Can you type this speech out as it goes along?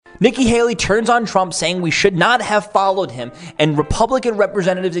Nikki Haley turns on Trump, saying we should not have followed him, and Republican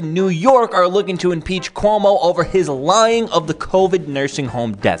representatives in New York are looking to impeach Cuomo over his lying of the COVID nursing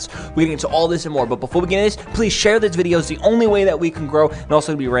home deaths. We're getting into all this and more, but before we get into this, please share this video. It's the only way that we can grow, and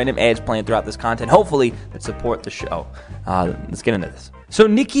also be random ads playing throughout this content, hopefully, that support the show. Let's get into this. So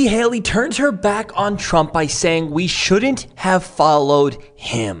Nikki Haley turns her back on Trump by saying we shouldn't have followed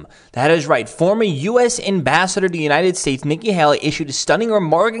him. That is right. Former U.S. Ambassador to the United States, Nikki Haley, issued a stunning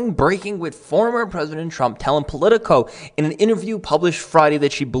remark breaking with former President Trump, telling Politico in an interview published Friday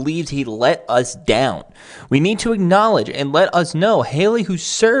that she believes he let us down. We need to acknowledge and let us know Haley, who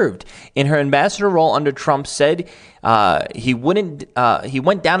served in her ambassador role under Trump, said he went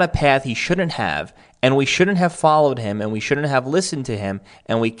down a path he shouldn't have, and we shouldn't have followed him, and we shouldn't have listened to him,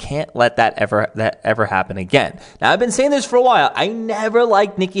 and we can't let that ever happen again. Now, I've been saying this for a while. I never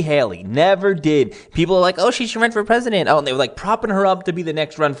liked Nikki Haley. Never did. People are like, oh, she should run for president. Oh, and they were like propping her up to be the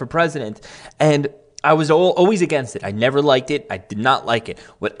next run for president. And I was always against it. I never liked it. I did not like it.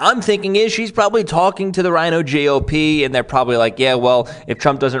 What I'm thinking is she's probably talking to the Rhino GOP, and they're probably like, yeah, well, if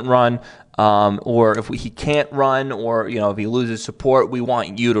Trump doesn't run, or if he can't run, or if he loses support, we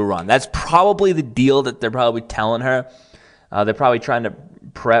want you to run. That's probably the deal that they're probably telling her. They're probably trying to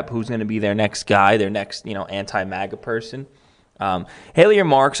prep who's going to be their next guy, their next anti-MAGA person. Haley's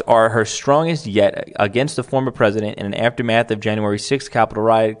remarks are her strongest yet against the former president in an aftermath of January 6th Capitol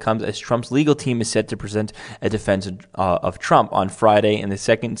riot. Comes as Trump's legal team is set to present a defense of Trump on Friday in the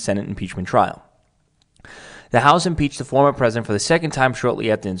second Senate impeachment trial. The House impeached the former president for the second time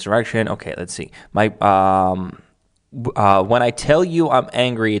shortly after the insurrection. Okay, let's see. When I tell you I'm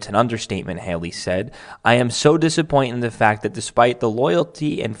angry, it's an understatement, Haley said. I am so disappointed in the fact that despite the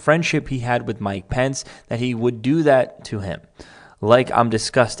loyalty and friendship he had with Mike Pence, that he would do that to him. Like, I'm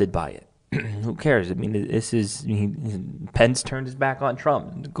disgusted by it. Who cares? I mean, Pence turned his back on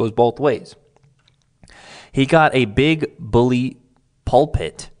Trump. It goes both ways. He got a big bully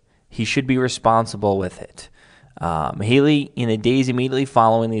pulpit. He should be responsible with it. Haley, in the days immediately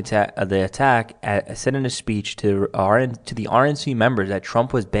following the attack, said in a speech to the RNC members that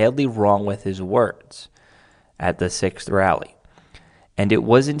Trump was badly wrong with his words at the 6th rally. And it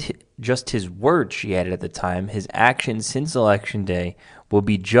wasn't just his words, she added at the time. His actions since Election Day will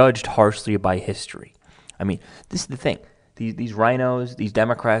be judged harshly by history. I mean, this is the thing. These rhinos, these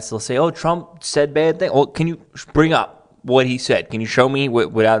Democrats, they'll say, oh, Trump said bad things. Well, can you bring up what he said? Can you show me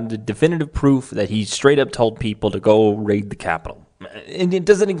without the definitive proof that he straight up told people to go raid the Capitol? And it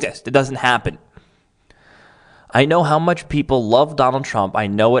doesn't exist. It doesn't happen. I know how much people love Donald Trump. I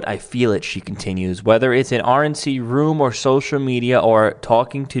know it. I feel it, she continues. Whether it's an RNC room or social media or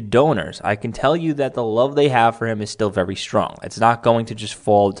talking to donors, I can tell you that the love they have for him is still very strong. It's not going to just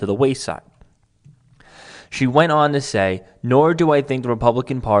fall to the wayside. She went on to say, nor do I think the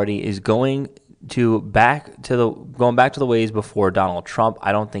Republican Party is going back to the ways before Donald Trump.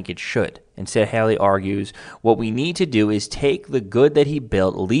 I don't think it should. Instead, Haley argues, what we need to do is take the good that he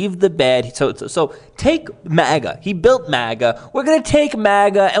built, leave the bad. So take MAGA. He built MAGA. We're going to take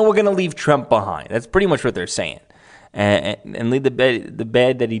MAGA and we're going to leave Trump behind. That's pretty much what they're saying. And leave the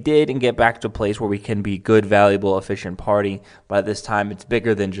bad that he did and get back to a place where we can be good, valuable, efficient party. By this time, it's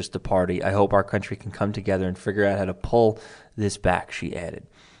bigger than just a party. I hope our country can come together and figure out how to pull this back, she added.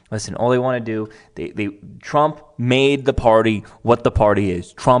 Listen, all they want to do, Trump made the party what the party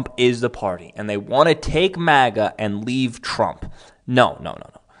is. Trump is the party. And they want to take MAGA and leave Trump. No.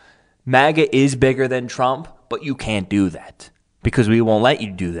 MAGA is bigger than Trump, but you can't do that. Because we won't let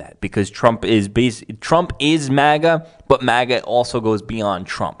you do that. Because Trump is MAGA, but MAGA also goes beyond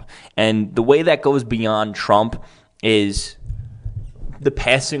Trump. And the way that goes beyond Trump is the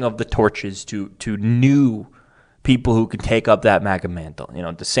passing of the torches to new people who can take up that MAGA mantle.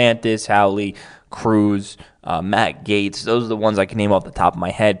 DeSantis, Hawley, Cruz, Matt Gaetz. Those are the ones I can name off the top of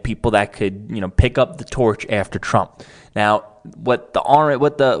my head. People that could, pick up the torch after Trump. Now, what the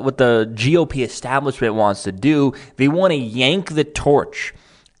GOP establishment wants to do, they want to yank the torch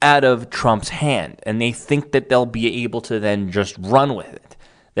out of Trump's hand, and they think that they'll be able to then just run with it.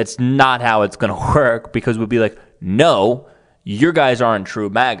 That's not how it's going to work, because we'll be like, no, your guys aren't true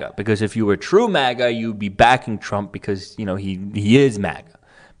MAGA. Because if you were true MAGA, you'd be backing Trump because, he is MAGA.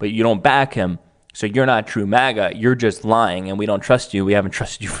 But you don't back him, so you're not true MAGA. You're just lying, and we don't trust you. We haven't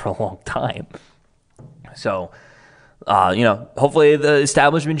trusted you for a long time. So, hopefully the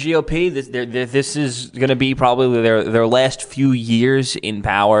establishment GOP, this is going to be probably their last few years in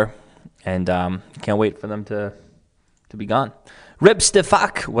power. And can't wait for them to be gone. Rip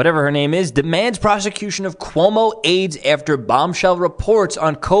Stefak, whatever her name is, demands prosecution of Cuomo aides after bombshell reports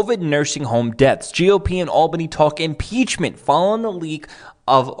on COVID nursing home deaths. GOP in Albany talk impeachment following the leak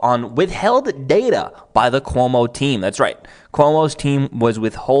on withheld data by the Cuomo team. That's right. Cuomo's team was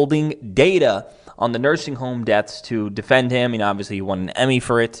withholding data on the nursing home deaths to defend him. Obviously he won an Emmy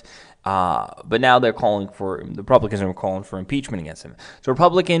for it. But now the Republicans are calling for impeachment against him. So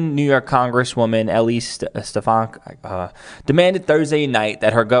Republican New York Congresswoman Elise Stefanik demanded Thursday night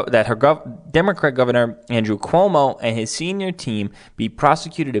that her Democrat Governor Andrew Cuomo and his senior team be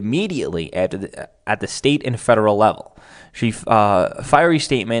prosecuted immediately at the state and federal level. Fiery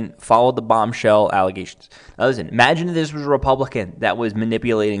statement followed the bombshell allegations. Now listen, imagine if this was a Republican that was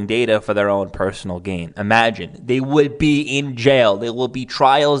manipulating data for their own personal gain. Imagine. They would be in jail. There will be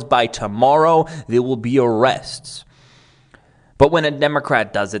trials by tomorrow. There will be arrests. But when a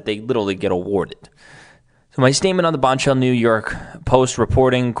Democrat does it, they literally get awarded. So my statement on the bombshell New York Post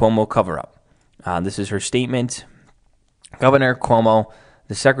reporting Cuomo cover-up. This is her statement. Governor Cuomo,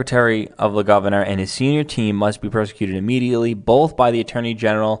 the secretary of the governor, and his senior team must be prosecuted immediately, both by the Attorney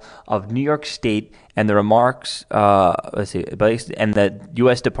General of New York State and the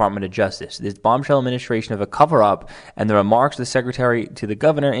U.S. Department of Justice. This bombshell administration of a cover-up and the remarks of the secretary to the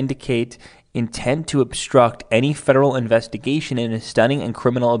governor indicate intent to obstruct any federal investigation in a stunning and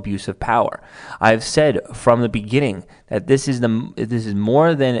criminal abuse of power. I have said from the beginning that this is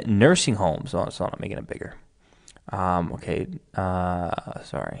more than nursing homes. Oh, so I'm making it bigger.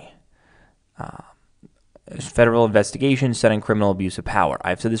 Federal investigation setting criminal abuse of power.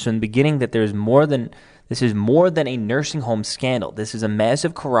 I've said this from the beginning that this is more than a nursing home scandal. This is a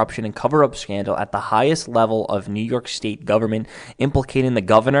massive corruption and cover-up scandal at the highest level of New York State government, implicating the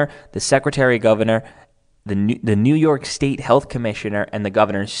governor, the secretary governor, the New York State Health Commissioner, and the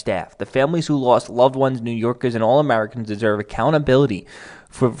governor's staff. The families who lost loved ones, New Yorkers, and all Americans deserve accountability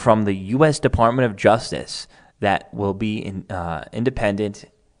from the U.S. Department of Justice that will be independent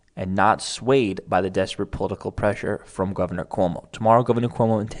and not swayed by the desperate political pressure from Governor Cuomo. Tomorrow, Governor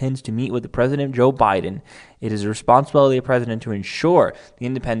Cuomo intends to meet with the President Joe Biden. It is the responsibility of the President to ensure the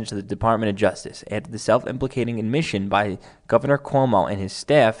independence of the Department of Justice. After the self-implicating admission by Governor Cuomo and his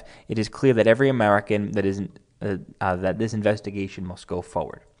staff, it is clear that every American that this investigation must go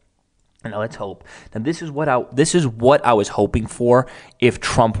forward. And now let's hope. Now this is what I was hoping for if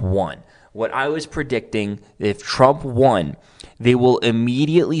Trump won. What I was predicting, if Trump won, they will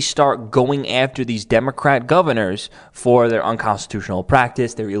immediately start going after these Democrat governors for their unconstitutional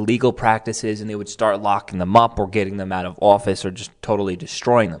practice, their illegal practices, and they would start locking them up or getting them out of office or just totally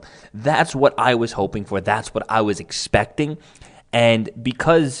destroying them. That's what I was hoping for. That's what I was expecting. And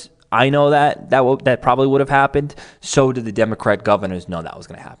because I know that probably would have happened, so did the Democrat governors know that was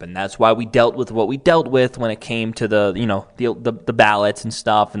going to happen. That's why we dealt with what we dealt with when it came to the ballots and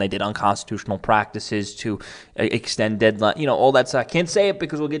stuff, and they did unconstitutional practices to extend deadline, all that stuff. I can't say it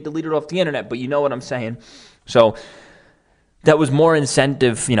because we'll get deleted off the internet, but you know what I'm saying. So that was more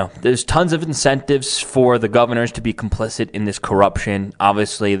incentive. There's tons of incentives for the governors to be complicit in this corruption.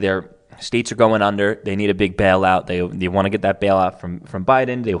 Obviously, their states are going under. They need a big bailout. They want to get that bailout from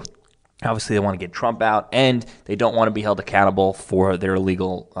Biden. Obviously, they want to get Trump out, and they don't want to be held accountable for their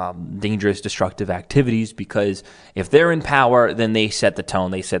illegal, dangerous, destructive activities, because if they're in power, then they set the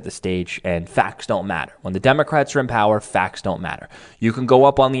tone, they set the stage, and facts don't matter. When the Democrats are in power, facts don't matter. You can go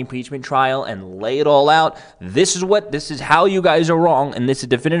up on the impeachment trial and lay it all out. This is how you guys are wrong, and this is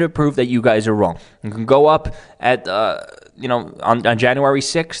definitive proof that you guys are wrong. You can go up at on January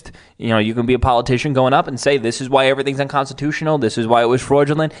 6th, you can be a politician going up and say, this is why everything's unconstitutional, this is why it was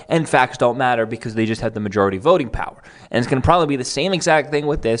fraudulent, and facts don't matter because they just have the majority voting power. And it's going to probably be the same exact thing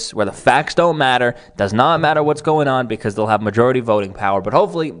with this, where the facts don't matter, does not matter what's going on because they'll have majority voting power. But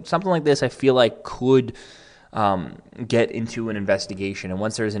hopefully, something like this, I feel like, could get into an investigation. And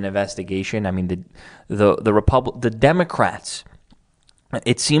once there's an investigation, the Democrats,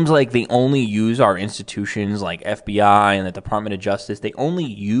 it seems like they only use our institutions like FBI and the Department of Justice. They only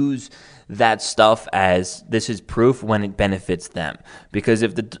use that stuff as this is proof when it benefits them. Because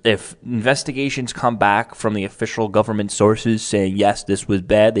if investigations come back from the official government sources saying, yes, this was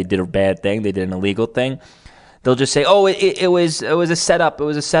bad, they did a bad thing, they did an illegal thing, they'll just say, oh, it was a setup. It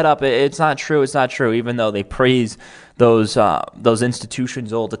was a setup. It's not true. It's not true. Even though they praise those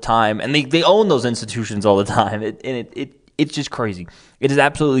institutions all the time, and they own those institutions all the time. It's just crazy. It is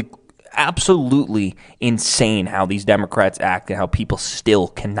absolutely insane how these Democrats act and how people still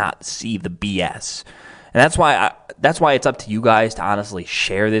cannot see the BS. And that's why it's up to you guys to honestly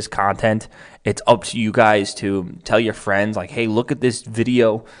share this content. It's up to you guys to tell your friends, like, hey, look at this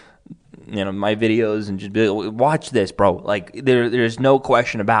video, my videos, and just be like, watch this, bro. Like, there's no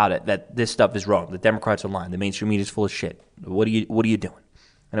question about it that this stuff is wrong. The Democrats are lying. The mainstream media is full of shit. What are you doing?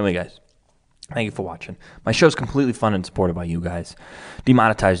 Anyway, guys, Thank you for watching. My show's completely funded and supported by you guys.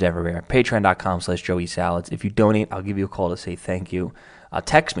 Demonetized everywhere. Patreon.com/Joey Salads. If you donate, I'll give you a call to say thank you.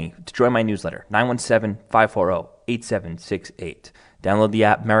 Text me to join my newsletter, 917-540-8768. Download the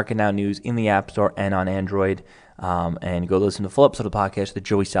app, American Now News, in the App Store and on Android. And go listen to the full episode of the podcast, The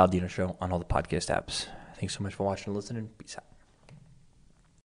Joey Saladino Show, on all the podcast apps. Thanks so much for watching and listening. Peace out.